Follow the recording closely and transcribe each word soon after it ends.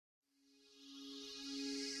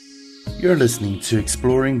You're listening to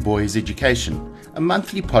Exploring Boys Education, a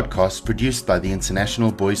monthly podcast produced by the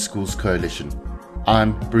International Boys Schools Coalition.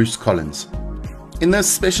 I'm Bruce Collins. In this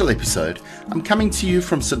special episode, I'm coming to you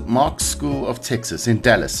from St. Mark's School of Texas in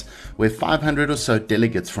Dallas, where 500 or so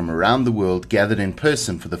delegates from around the world gathered in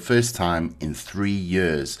person for the first time in 3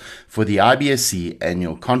 years for the IBSC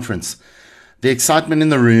annual conference. The excitement in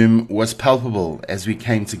the room was palpable as we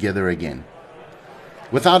came together again.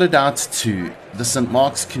 Without a doubt, too, the St.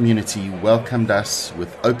 Mark's community welcomed us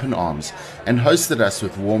with open arms and hosted us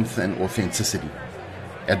with warmth and authenticity.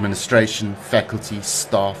 Administration, faculty,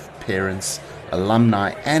 staff, parents, alumni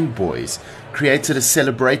and boys created a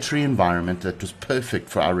celebratory environment that was perfect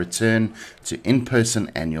for our return to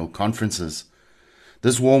in-person annual conferences.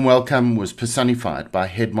 This warm welcome was personified by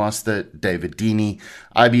Headmaster David Deeney,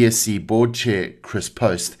 IBSC Board Chair Chris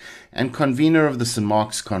Post, and convener of the St.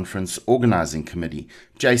 Mark's Conference Organizing Committee,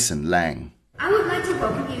 Jason Lang. I would like to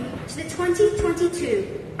welcome you to the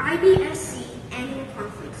 2022 IBSC Annual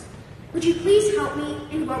Conference. Would you please help me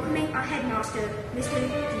in welcoming our headmaster, Mr.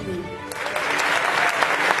 Deeney?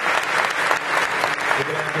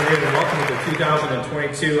 Good afternoon and welcome to the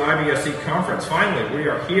 2022 IBSC Conference. Finally, we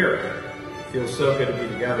are here. It feels so good to be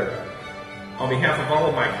together. On behalf of all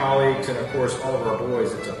of my colleagues and of course all of our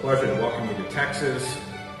boys, it's a pleasure to welcome you to Texas,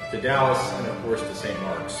 to Dallas, and of course to St.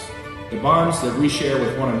 Mark's. The bonds that we share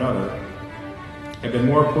with one another have been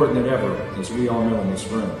more important than ever, as we all know in this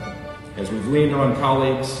room, as we've leaned on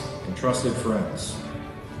colleagues and trusted friends.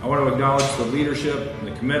 I want to acknowledge the leadership and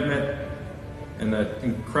the commitment and the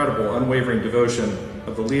incredible, unwavering devotion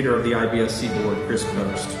of the leader of the IBSC board, Chris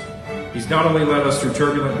Post. He's not only led us through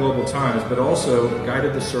turbulent global times, but also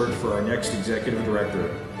guided the search for our next executive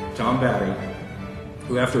director, Tom Batty,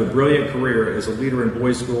 who after a brilliant career as a leader in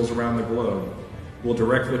boys' schools around the globe, will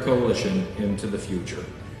direct the coalition into the future.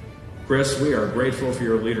 Chris, we are grateful for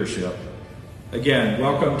your leadership. Again,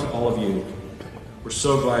 welcome to all of you. We're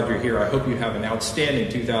so glad you're here. I hope you have an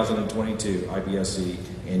outstanding 2022 IBSC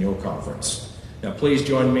Annual Conference. Now please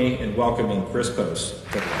join me in welcoming Chris Post.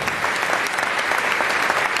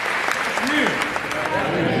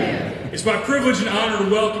 It's my privilege and honor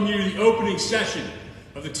to welcome you to the opening session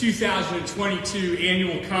of the 2022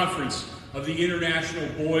 Annual Conference of the International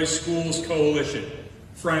Boys Schools Coalition.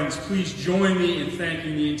 Friends, please join me in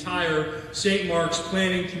thanking the entire St. Mark's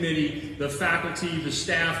Planning Committee, the faculty, the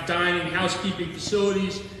staff, dining, housekeeping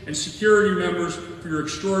facilities, and security members for your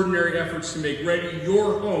extraordinary efforts to make ready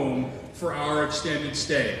your home for our extended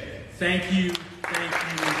stay. Thank you, thank you,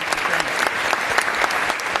 thank you.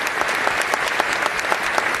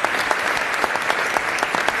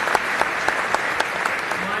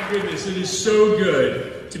 Goodness, it is so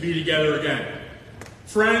good to be together again.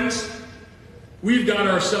 Friends, we've got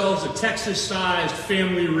ourselves a Texas-sized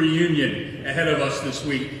family reunion ahead of us this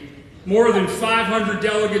week. More than 500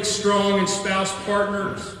 delegates strong and spouse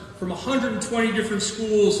partners from 120 different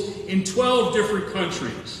schools in 12 different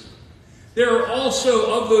countries. There are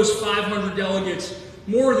also, of those 500 delegates,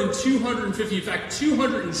 more than 250, in fact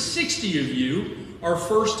 260 of you are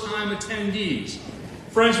first-time attendees.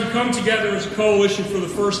 Friends, we come together as a coalition for the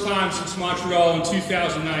first time since Montreal in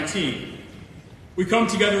 2019. We come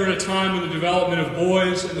together at a time when the development of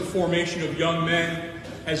boys and the formation of young men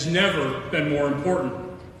has never been more important.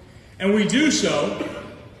 And we do so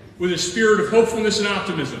with a spirit of hopefulness and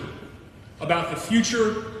optimism about the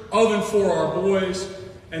future of and for our boys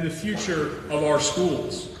and the future of our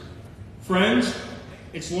schools. Friends,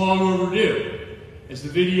 it's long overdue. As the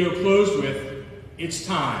video closed with, it's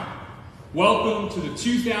time. Welcome to the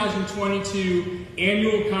 2022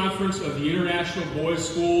 Annual Conference of the International Boys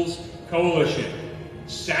Schools Coalition.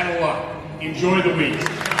 Saddle up. Enjoy the week.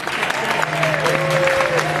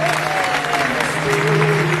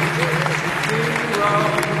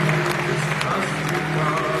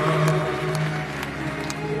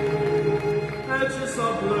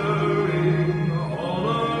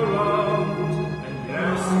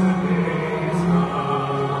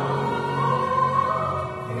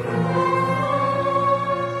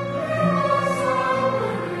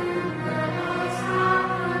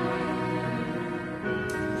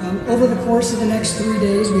 Over the course of the next 3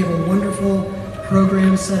 days, we have a wonderful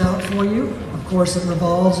program set out for you. Of course, it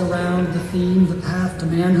revolves around the theme, the path to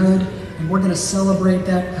manhood, and we're going to celebrate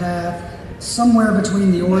that path somewhere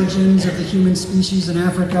between the origins of the human species in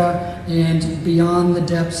Africa and beyond the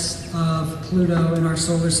depths of Pluto in our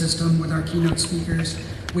solar system with our keynote speakers.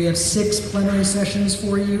 We have 6 plenary sessions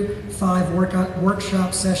for you, 5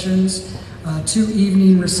 workshop sessions, 2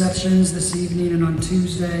 evening receptions this evening and on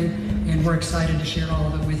Tuesday, and we're excited to share all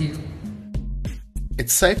of it with you.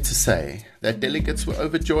 It's safe to say that delegates were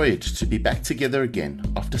overjoyed to be back together again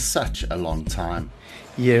after such a long time.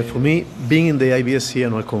 Yeah, for me, being in the IBSC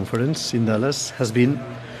annual conference in Dallas has been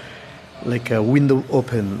like a window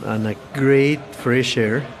open and a great fresh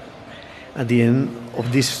air at the end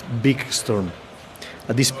of this big storm.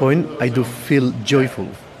 At this point, I do feel joyful,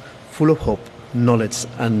 full of hope, knowledge,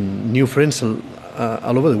 and new friends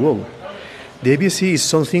all over the world. The IBSC is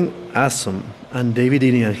something awesome, and David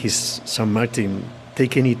Iny and his San Martin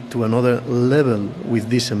taking it to another level with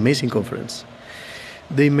this amazing conference.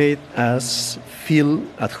 They made us feel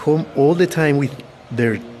at home all the time with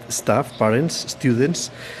their staff, parents, students,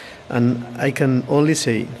 and I can only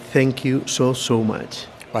say thank you so much.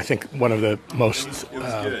 I think one of the most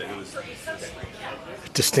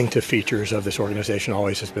distinctive features of this organization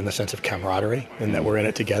always has been the sense of camaraderie and that we're in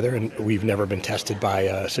it together, and we've never been tested by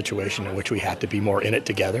a situation in which we had to be more in it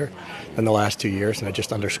together than the last 2 years, and it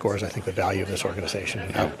just underscores, I think, the value of this organization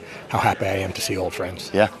and how happy I am to see old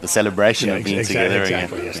friends. Yeah, the celebration of being together again.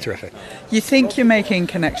 Exactly, it's terrific. You think you're making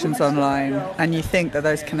connections online and you think that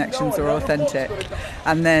those connections are authentic,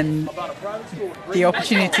 and then the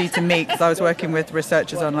opportunity to meet, because I was working with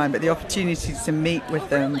researchers online, but the opportunity to meet with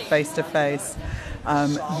them face to face,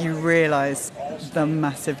 you realise the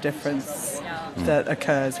massive difference that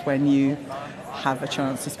occurs when you have a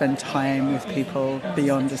chance to spend time with people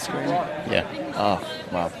beyond a screen. Yeah. Oh,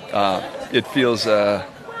 wow. It feels, I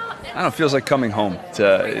don't know, it feels like coming home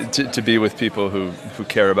to be with people who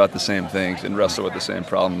care about the same things and wrestle with the same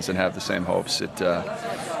problems and have the same hopes.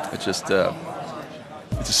 It's just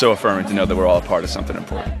so affirming to know that we're all a part of something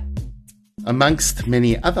important. Amongst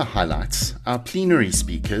many other highlights, our plenary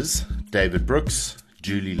speakers, David Brooks,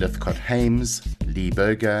 Julie Lithcott-Hames, Lee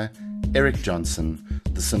Berger, Eric Johnson,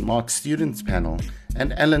 the St. Mark's Students Panel,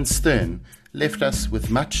 and Alan Stern left us with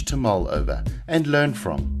much to mull over and learn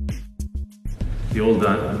from. The old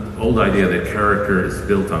idea that character is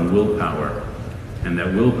built on willpower and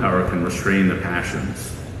that willpower can restrain the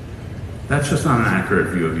passions, that's just not an accurate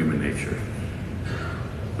view of human nature.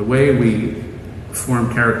 The way we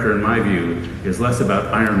form character, in my view, is less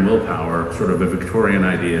about iron willpower, sort of a Victorian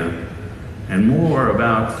idea, and more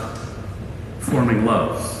about forming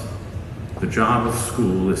loves. The job of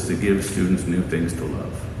school is to give students new things to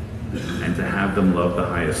love and to have them love the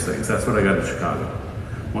highest things. That's what I got in Chicago.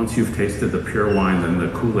 Once you've tasted the pure wine, then the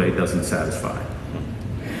Kool-Aid doesn't satisfy.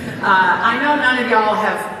 I know none of y'all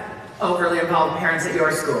have overly involved parents at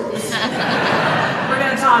your schools. We're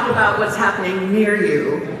going to talk about what's happening near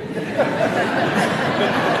you.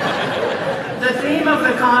 The theme of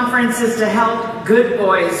the conference is to help good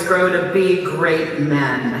boys grow to be great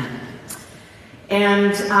men.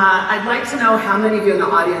 And I'd like to know how many of you in the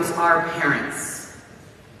audience are parents.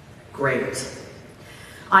 Great.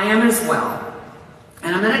 I am as well.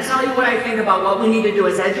 And I'm going to tell you what I think about what we need to do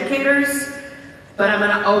as educators, but I'm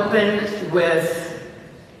going to open with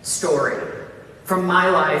story from my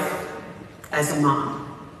life as a mom.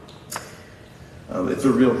 It's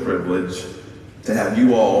a real privilege to have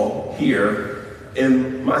you all here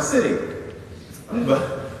in my city.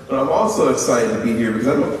 But I'm also excited to be here because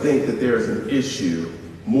I don't think that there is an issue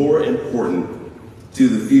more important to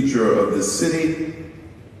the future of this city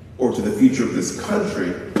or to the future of this country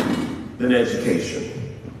than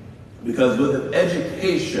education. Because with an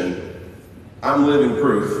education, I'm living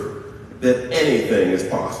proof that anything is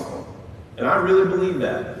possible. And I really believe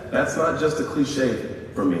that. That's not just a cliche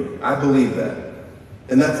for me. I believe that.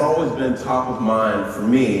 And that's always been top of mind for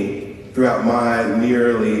me throughout my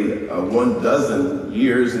nearly 12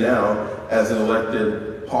 years now as an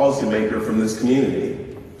elected policymaker from this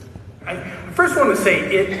community. I first want to say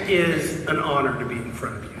it is an honor to be in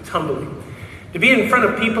front of you. It's humbling. To be in front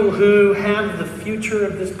of people who have the future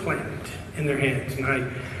of this planet in their hands.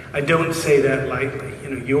 And I don't say that lightly. You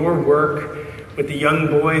know, your work with the young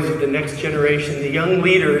boys of the next generation, the young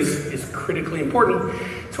leaders, is critically important.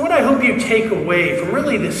 So what I hope you take away from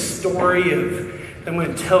really this story of, I'm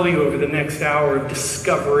going to tell you over the next hour, of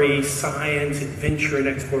discovery, science, adventure, and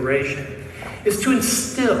exploration, is to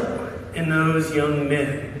instill in those young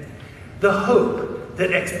men the hope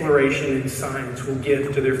that exploration and science will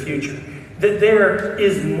give to their future. That there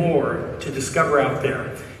is more to discover out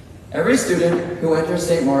there. Every student who enters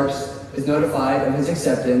St. Mark's is notified of his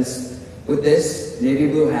acceptance with this navy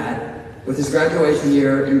blue hat with his graduation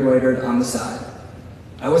year embroidered on the side.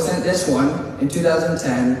 I was sent this one in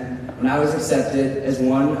 2010 when I was accepted as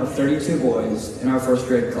one of 32 boys in our first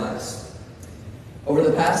grade class. Over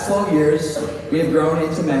the past 12 years, we have grown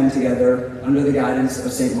into men together under the guidance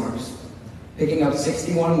of St. Mark's, picking up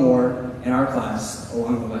 61 more in our class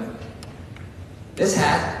along the way. This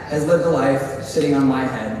hat has lived a life sitting on my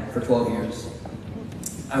head for 12 years.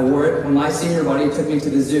 I wore it when my senior buddy took me to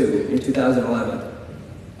the zoo in 2011.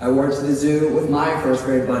 I wore it to the zoo with my first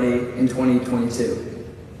grade buddy in 2022.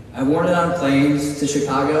 I've worn it on planes to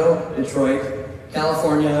Chicago, Detroit,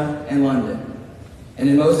 California, and London. And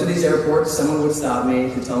in most of these airports, someone would stop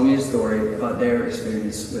me to tell me a story about their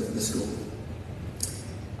experience with the school.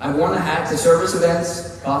 I've worn the hat to service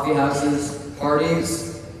events, coffee houses,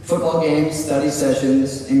 parties, football games, study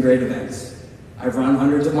sessions, and great events. I've run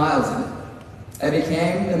hundreds of miles in it. I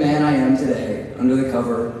became the man I am today under the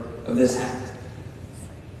cover of this hat.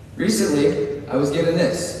 Recently, I was given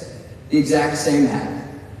this, the exact same hat,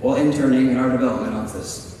 while interning in our development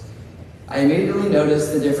office. I immediately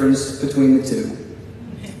noticed the difference between the two.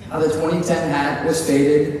 How the 2010 hat was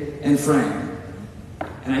faded and framed.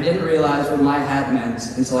 And I didn't realize what my hat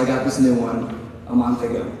meant until I got this new one a month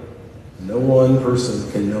ago. No one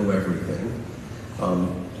person can know everything.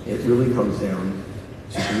 It really comes down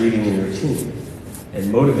to believing in your team and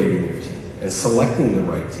motivating your team and selecting the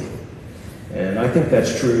right team. And I think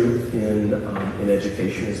that's true in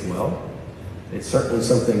education as well. It's certainly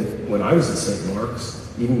something, when I was at St. Mark's,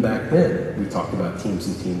 even back then, we talked about teams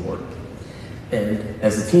and teamwork. And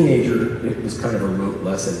as a teenager, it was kind of a rote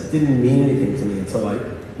lesson. It didn't mean anything to me until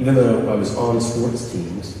even though I was on sports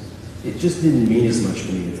teams, it just didn't mean as much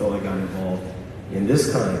to me until I got involved in this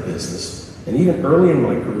kind of business. And even early in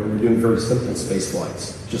my career, we were doing very simple space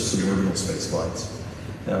flights, just suborbital space flights.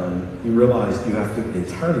 You realize you have to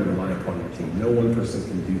entirely rely upon your team. No one person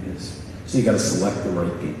can do this. So you got to select the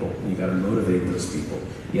right people. You got to motivate those people.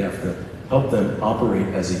 You have to help them operate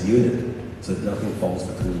as a unit so that nothing falls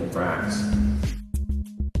between the cracks.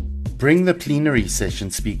 Bring the plenary session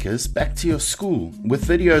speakers back to your school with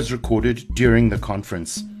videos recorded during the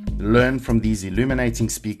conference. Learn from these illuminating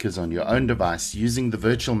speakers on your own device using the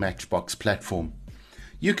Virtual Matchbox platform.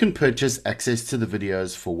 You can purchase access to the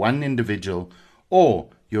videos for one individual or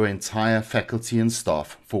your entire faculty and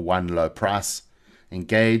staff for one low price.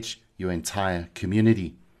 Engage your entire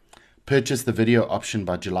community. Purchase the video option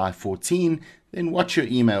by July 14, then watch your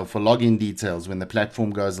email for login details when the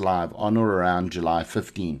platform goes live on or around July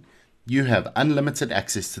 15. You have unlimited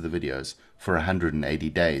access to the videos for 180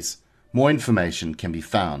 days. More information can be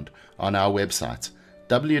found on our website,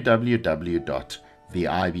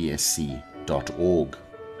 www.theibsc.org.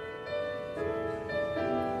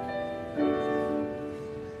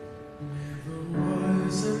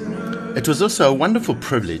 It was also a wonderful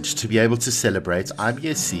privilege to be able to celebrate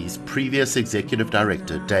IBSC's previous Executive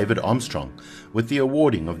Director, David Armstrong, with the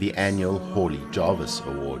awarding of the annual Hawley Jarvis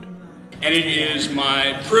Award. And it is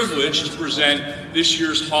my privilege to present this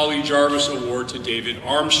year's Hawley Jarvis Award to David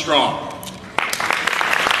Armstrong.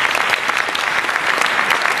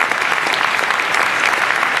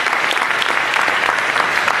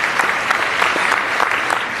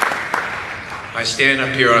 I stand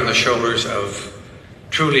up here on the shoulders of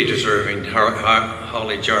truly deserving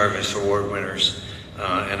Hawley Jarvis Award winners,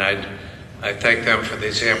 and I thank them for the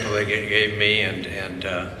example they gave me and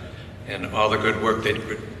all the good work they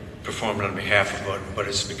performed on behalf of what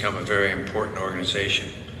has become a very important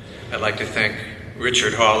organization. I'd like to thank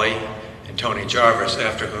Richard Hawley and Tony Jarvis,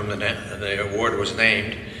 after whom the award was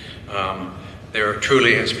named. They're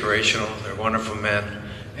truly inspirational. They're wonderful men,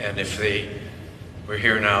 and if they were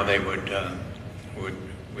here now, they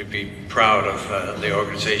we'd be proud of the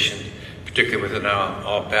organization, particularly with it now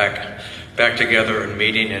all back together and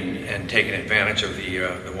meeting and taking advantage of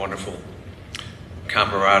the wonderful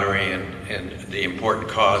camaraderie and the important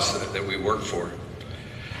cause that we work for.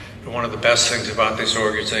 One of the best things about this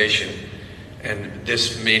organization, and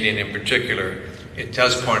this meeting in particular, it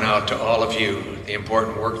does point out to all of you the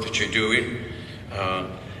important work that you're doing, and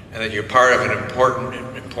that you're part of an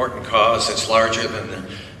important cause that's larger than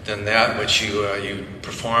that which you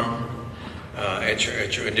perform at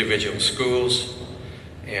your individual schools,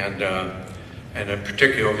 and in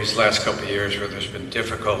particular over these last couple of years where there's been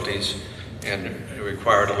difficulties and it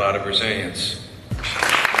required a lot of resilience.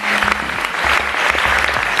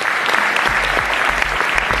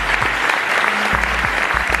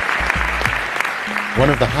 One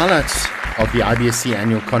of the highlights of the IBSC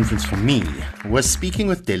annual conference for me was speaking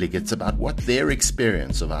with delegates about what their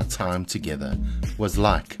experience of our time together was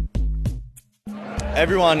like.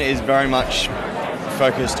 Everyone is very much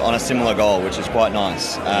focused on a similar goal, which is quite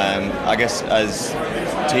nice. I guess as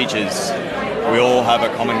teachers, we all have a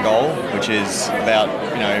common goal, which is about,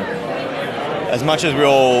 as much as we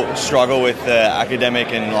all struggle with the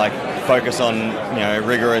academic and focus on,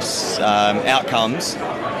 rigorous outcomes,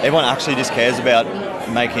 everyone actually just cares about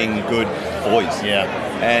making good boys. Yeah.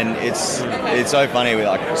 And it's so funny.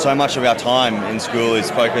 So much of our time in school is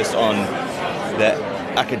focused on the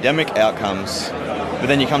academic outcomes, But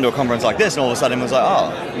then you come to a conference like this, and all of a sudden it was like,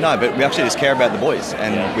 oh, no, but we actually just care about the boys,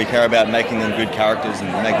 and we care about making them good characters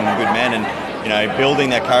and making them good men, and building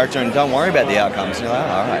their character, and don't worry about the outcomes. And you're like, oh,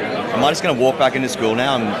 all right, am I just going to walk back into school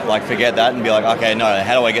now and forget that and be like, okay, no,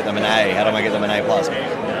 how do I get them an A? How do I get them an A+?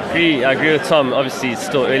 I agree with Tom. Obviously, it's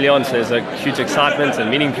still early on, so there's a huge excitement, and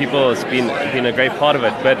meeting people has been a great part of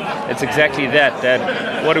it. But it's exactly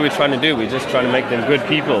that what are we trying to do? We're just trying to make them good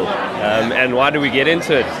people. And why do we get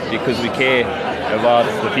into it? Because we care about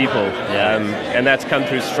the people. And that's come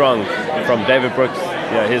through strong from David Brooks.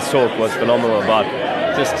 His talk was phenomenal about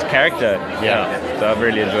just character. So I've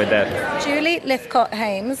really enjoyed that. Julie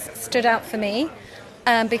Lithcott-Hames stood out for me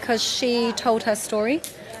because she told her story,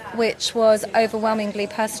 which was overwhelmingly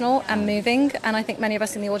personal and moving, and I think many of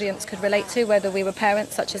us in the audience could relate to, whether we were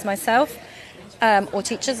parents such as myself or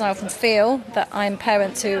teachers. I often feel that I'm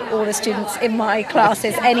parent to all the students in my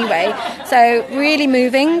classes anyway. So really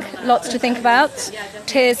moving, lots to think about,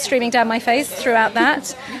 tears streaming down my face throughout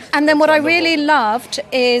that. And then what I really loved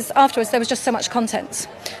is afterwards there was just so much content.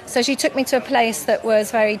 So she took me to a place that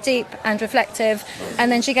was very deep and reflective,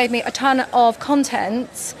 and then she gave me a ton of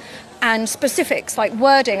content and specifics like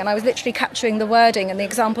wording, and I was literally capturing the wording and the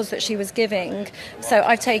examples that she was giving. So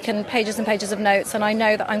I've taken pages and pages of notes, and I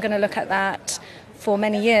know that I'm going to look at that for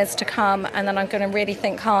many years to come, and then I'm going to really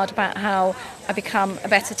think hard about how I become a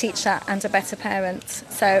better teacher and a better parent.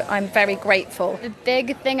 So I'm very grateful. The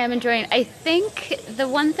big thing I'm enjoying, I think the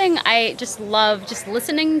one thing I just love just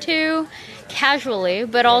listening to casually,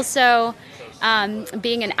 but also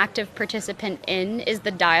being an active participant in, is the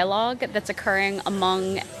dialogue that's occurring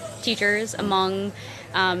among teachers, among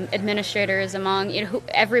administrators, among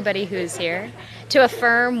everybody who's here, to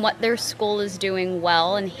affirm what their school is doing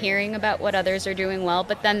well and hearing about what others are doing well,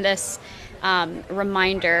 but then this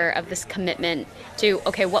reminder of this commitment to,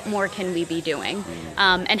 okay, what more can we be doing,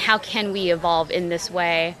 and how can we evolve in this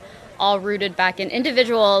way, all rooted back in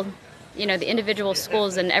individual, the individual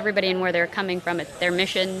schools and everybody and where they're coming from, it's their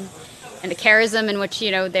mission and the charism in which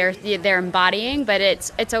they're embodying, but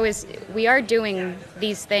it's always, we are doing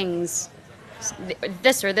these things,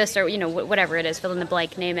 this or whatever it is, fill in the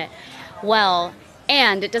blank, name it, well,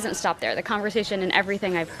 and it doesn't stop there. The conversation and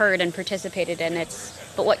everything I've heard and participated in,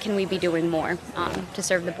 but what can we be doing more to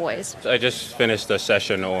serve the boys? I just finished a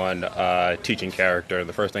session on teaching character.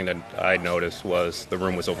 The first thing that I noticed was the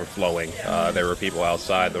room was overflowing. There were people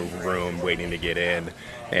outside the room waiting to get in.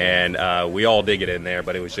 And we all did get in there,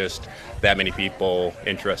 but it was just that many people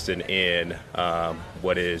interested in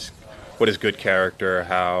what is good character,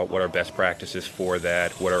 what are best practices for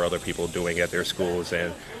that, what are other people doing at their schools.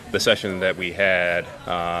 And the session that we had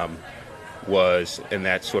was in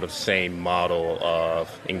that sort of same model of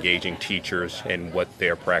engaging teachers and what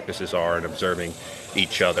their practices are and observing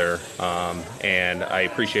each other. And I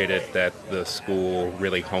appreciated that the school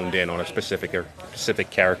really honed in on a specific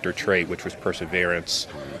character trait, which was perseverance,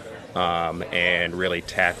 and really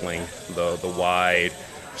tackling the wide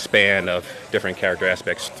span of different character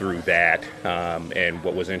aspects through that. And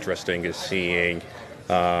what was interesting is seeing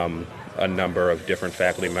a number of different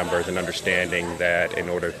faculty members and understanding that in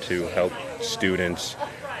order to help students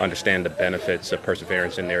understand the benefits of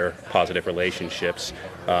perseverance in their positive relationships,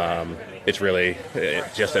 it's really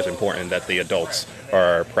just as important that the adults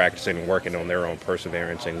are practicing and working on their own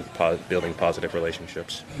perseverance and building positive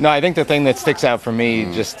relationships. No, I think the thing that sticks out for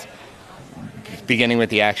me, just beginning with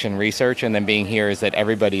the action research and then being here, is that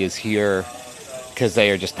everybody is here because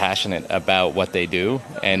they are just passionate about what they do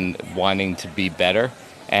and wanting to be better.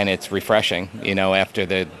 And it's refreshing, after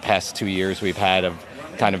the past 2 years we've had of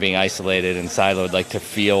kind of being isolated and siloed, to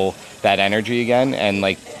feel that energy again. And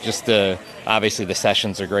obviously the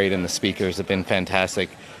sessions are great and the speakers have been fantastic,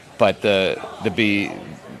 but the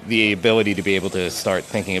ability to be able to start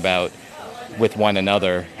thinking about with one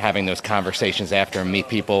another, having those conversations after, and meet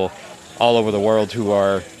people all over the world who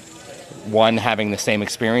are, one, having the same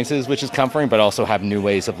experiences, which is comforting, but also have new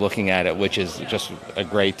ways of looking at it, which is just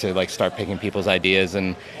great to start picking people's ideas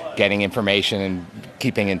and getting information and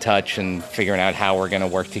keeping in touch and figuring out how we're going to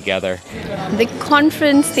work together. The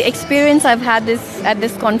conference, the experience I've had at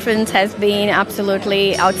this conference has been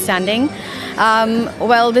absolutely outstanding.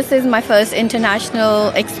 This is my first international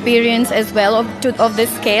experience as well of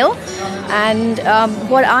this scale, and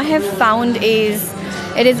what I have found is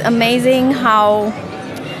it is amazing how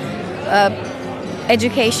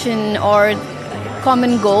education or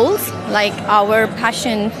common goals, like our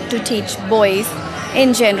passion to teach boys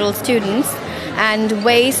in general, students, and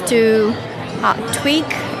ways to tweak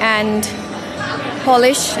and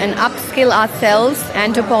polish and upskill ourselves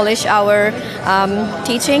and to polish our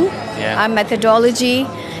teaching. Our methodology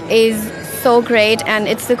is so great, and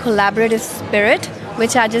it's the collaborative spirit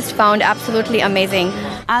which I just found absolutely amazing.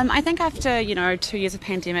 I think after, 2 years of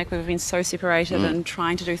pandemic, we've been so separated and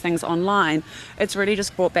trying to do things online, it's really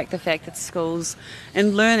just brought back the fact that schools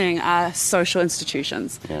and learning are social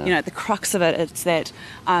institutions. Yeah. The crux of it, it's that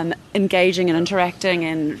engaging and interacting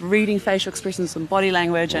and reading facial expressions and body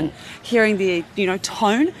language and hearing the,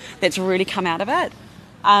 tone that's really come out of it.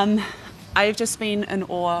 I've just been in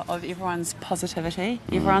awe of everyone's positivity.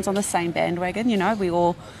 Everyone's on the same bandwagon, we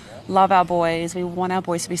all love our boys, we want our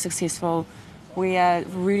boys to be successful. We are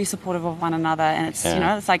really supportive of one another, and it's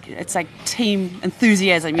it's like team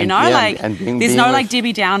enthusiasm. and there's no like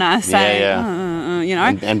Debbie Downer saying,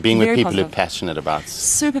 and being with very people who are positive. passionate about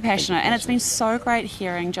Super passionate, and it's been so great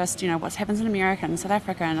hearing just what happens in America and South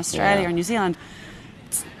Africa and Australia and New Zealand.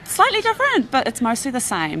 It's slightly different, but it's mostly the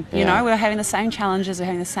same. We're having the same challenges, we're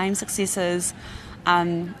having the same successes.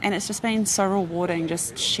 And it's just been so rewarding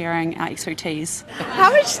just sharing our expertise.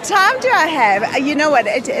 How much time do I have? You know what,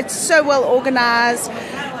 it's so well organised,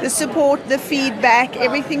 the support, the feedback,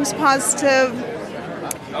 everything's positive.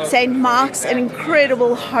 St. Mark's, an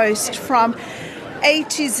incredible host from A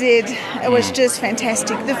to Z. It was just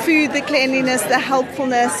fantastic. The food, the cleanliness, the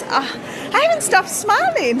helpfulness. I haven't stopped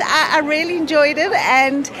smiling. I really enjoyed it,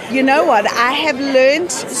 and you know what? I have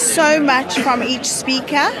learned so much from each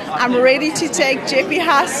speaker. I'm ready to take Jeppe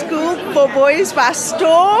High School for Boys by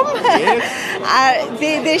storm.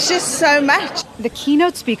 There's just so much. The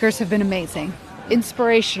keynote speakers have been amazing,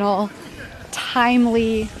 inspirational,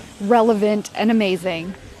 timely, relevant, and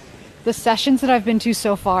amazing. The sessions that I've been to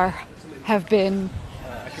so far have been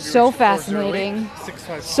so fascinating,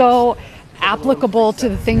 so applicable to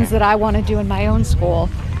the things that I want to do in my own school.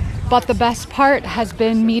 But the best part has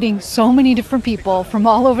been meeting so many different people from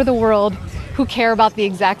all over the world who care about the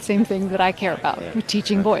exact same thing that I care about, with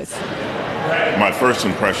teaching boys. My first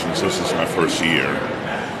impressions, this is my first year,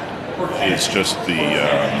 is just the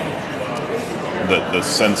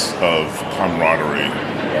sense of camaraderie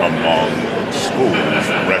among schools,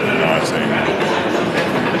 recognizing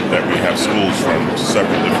that we have schools from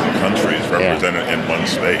several different countries represented in one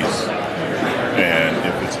space. And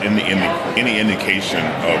if it's any indication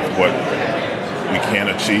of what we can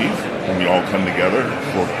achieve when we all come together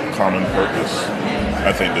for common purpose,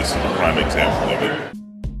 I think this is a prime example of it.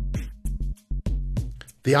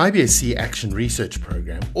 The IBSC Action Research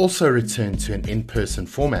Program also returned to an in-person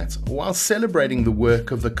format while celebrating the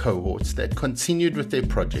work of the cohorts that continued with their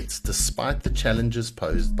projects despite the challenges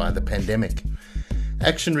posed by the pandemic.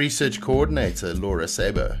 Action Research Coordinator Laura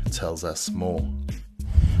Sabo tells us more.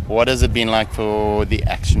 What has it been like for the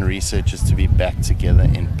action researchers to be back together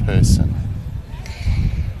in person?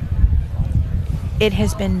 It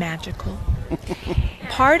has been magical.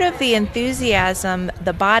 Part of the enthusiasm,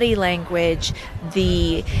 the body language,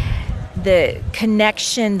 the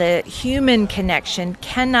connection, the human connection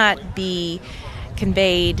cannot be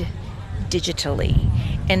conveyed digitally.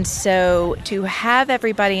 And so to have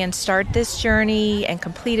everybody and start this journey and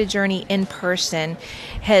complete a journey in person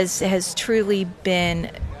has truly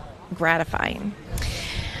been gratifying.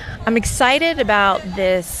 I'm excited about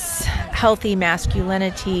this healthy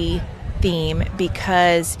masculinity theme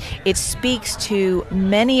because it speaks to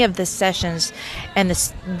many of the sessions and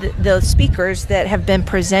the speakers that have been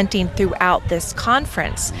presenting throughout this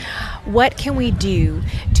conference. What can we do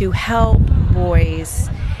to help boys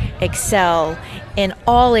excel in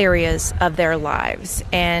all areas of their lives?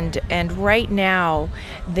 And right now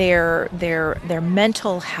their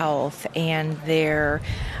mental health and their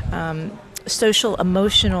social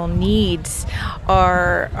emotional needs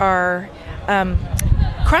are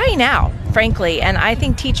crying out, frankly, and I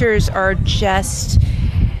think teachers are just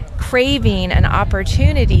craving an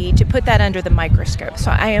opportunity to put that under the microscope.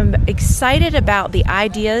 So I am excited about the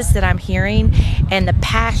ideas that I'm hearing and the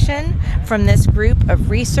passion from this group of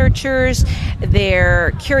researchers,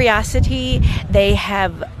 their curiosity. They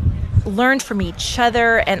have learned from each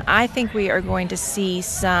other, and I think we are going to see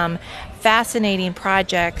some fascinating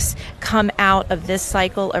projects come out of this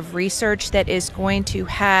cycle of research that is going to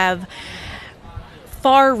have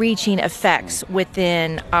far-reaching effects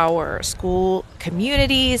within our school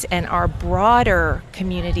communities and our broader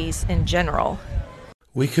communities in general.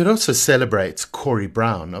 We could also celebrate Corey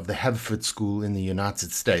Brown of the Haverford School in the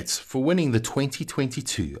United States for winning the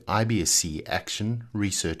 2022 IBSC Action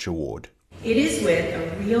Research Award. It is with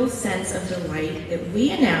a real sense of delight that we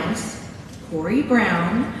announce Corey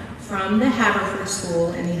Brown from the Haverford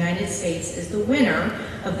School in the United States is the winner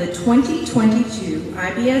of the 2022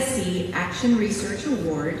 IBSC Action Research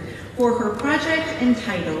Award for her project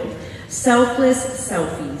entitled Selfless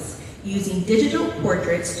Selfies, using digital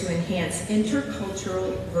portraits to enhance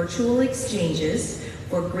intercultural virtual exchanges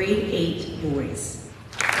for grade 8 boys.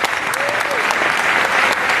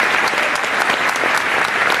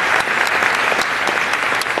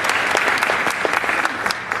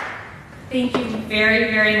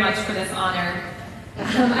 very much for this honor.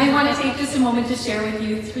 I want to take just a moment to share with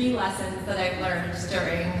you 3 lessons that I've learned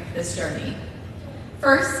during this journey.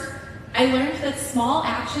 First, I learned that small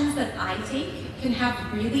actions that I take can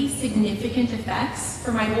have really significant effects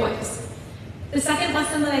for my boys. The second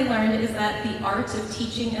lesson that I learned is that the art of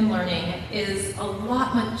teaching and learning is a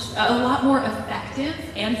lot more effective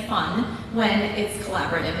and fun when it's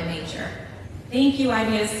collaborative in nature. Thank you,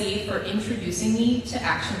 IBSC, for introducing me to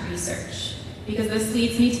action research, because this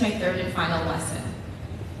leads me to my third and final lesson.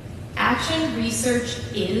 Action research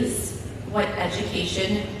is what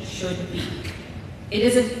education should be. It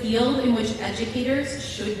is a field in which educators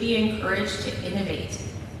should be encouraged to innovate,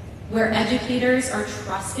 where educators are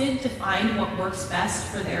trusted to find what works best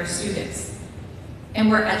for their students, and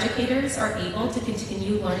where educators are able to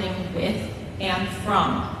continue learning with and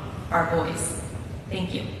from our boys.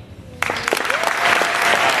 Thank you.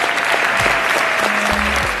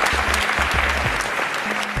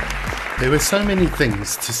 There were so many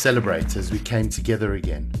things to celebrate as we came together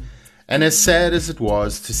again. And as sad as it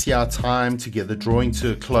was to see our time together drawing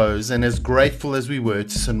to a close, and as grateful as we were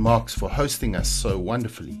to St. Mark's for hosting us so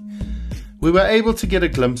wonderfully, we were able to get a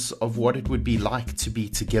glimpse of what it would be like to be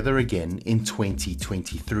together again in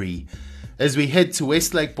 2023 as we head to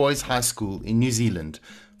Westlake Boys High School in New Zealand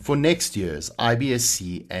for next year's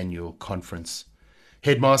IBSC annual conference.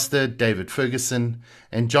 Headmaster David Ferguson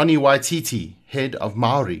and Johnny Waititi, head of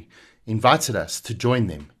Maori, invited us to join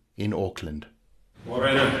them in Auckland.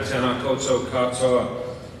 Morena, tēnā koutou katoa.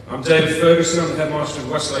 I'm David Ferguson, I'm the headmaster of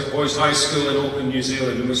Westlake Boys High School in Auckland, New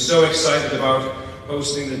Zealand, and we're so excited about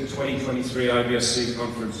hosting the 2023 IBSC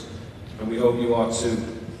conference, and we hope you are too.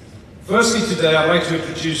 Firstly today, I'd like to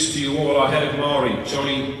introduce to you all our head of Maori,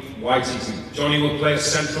 Johnny Waititi. Johnny will play a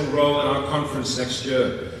central role in our conference next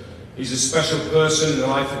year. He's a special person in the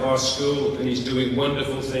life of our school, and he's doing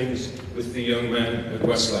wonderful things with the young men at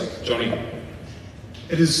Westlake. Johnny.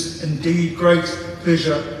 It is indeed great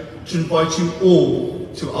pleasure to invite you all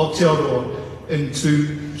to Aotearoa in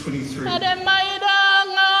 2023.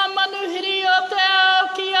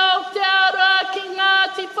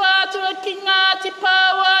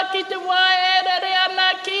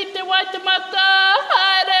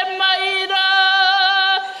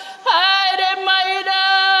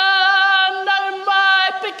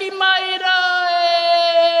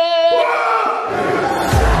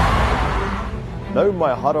 Nau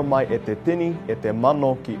mai hara mai e te tini e te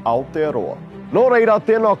mano ki Aotearoa. Nō reira,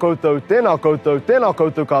 tēnā koutou, tēnā koutou, tēnā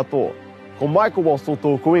koutou katoa. Ko Michael Wassel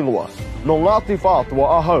tōku ingoa. No Ngāti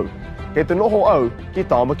Whātua ahau. Kei te noho au ki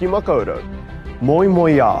Tāmaki Makaurau. Moi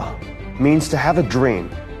moi a means to have a dream,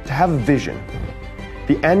 to have a vision.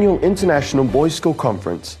 The annual International Boys School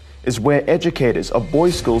Conference is where educators of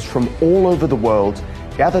boys' schools from all over the world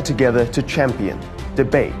gather together to champion,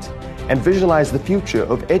 debate, and visualize the future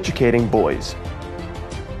of educating boys.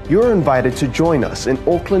 You're invited to join us in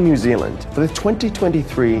Auckland, New Zealand for the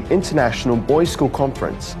 2023 International Boys School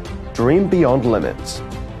Conference, Dream Beyond Limits.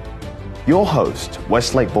 Your host,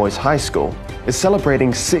 Westlake Boys High School, is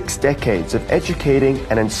celebrating 6 decades of educating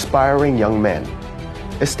and inspiring young men.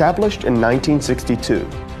 Established in 1962,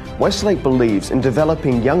 Westlake believes in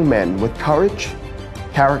developing young men with courage,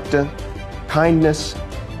 character, kindness,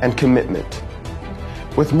 and commitment.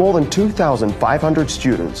 With more than 2,500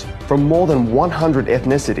 students from more than 100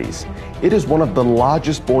 ethnicities, it is one of the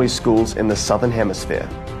largest boys' schools in the Southern Hemisphere.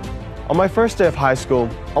 On my first day of high school,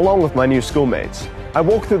 along with my new schoolmates, I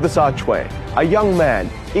walked through this archway, a young man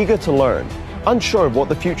eager to learn, unsure of what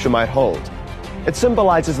the future might hold. It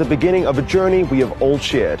symbolizes the beginning of a journey we have all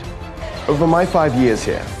shared. Over my 5 years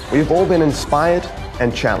here, we have all been inspired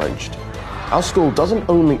and challenged. Our school doesn't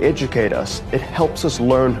only educate us, it helps us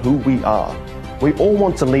learn who we are. We all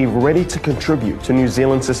want to leave ready to contribute to New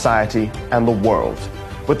Zealand society and the world,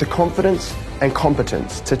 with the confidence and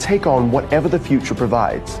competence to take on whatever the future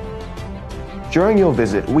provides. During your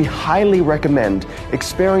visit, we highly recommend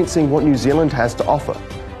experiencing what New Zealand has to offer.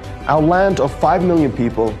 Our land of 5 million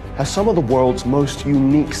people has some of the world's most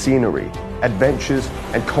unique scenery, adventures,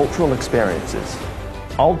 and cultural experiences.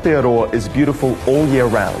 Aotearoa is beautiful all year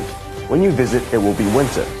round. When you visit, it will be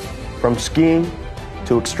winter. From skiing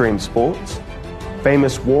to extreme sports,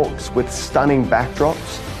 famous walks with stunning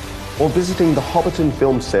backdrops, or visiting the Hobbiton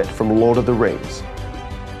film set from Lord of the Rings.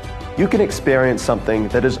 You can experience something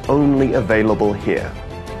that is only available here.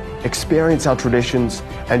 Experience our traditions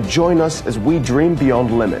and join us as we dream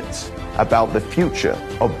beyond limits about the future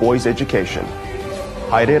of boys' education.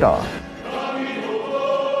 Haere rā.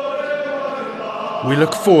 We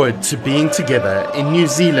look forward to being together in New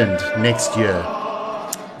Zealand next year.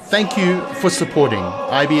 Thank you for supporting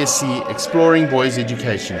IBSC Exploring Boys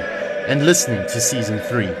Education and listening to Season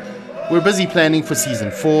 3. We're busy planning for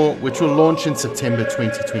Season 4, which will launch in September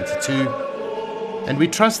 2022, and we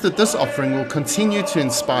trust that this offering will continue to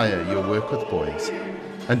inspire your work with boys.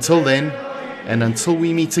 Until then, and until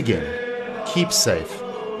we meet again, keep safe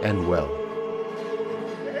and well.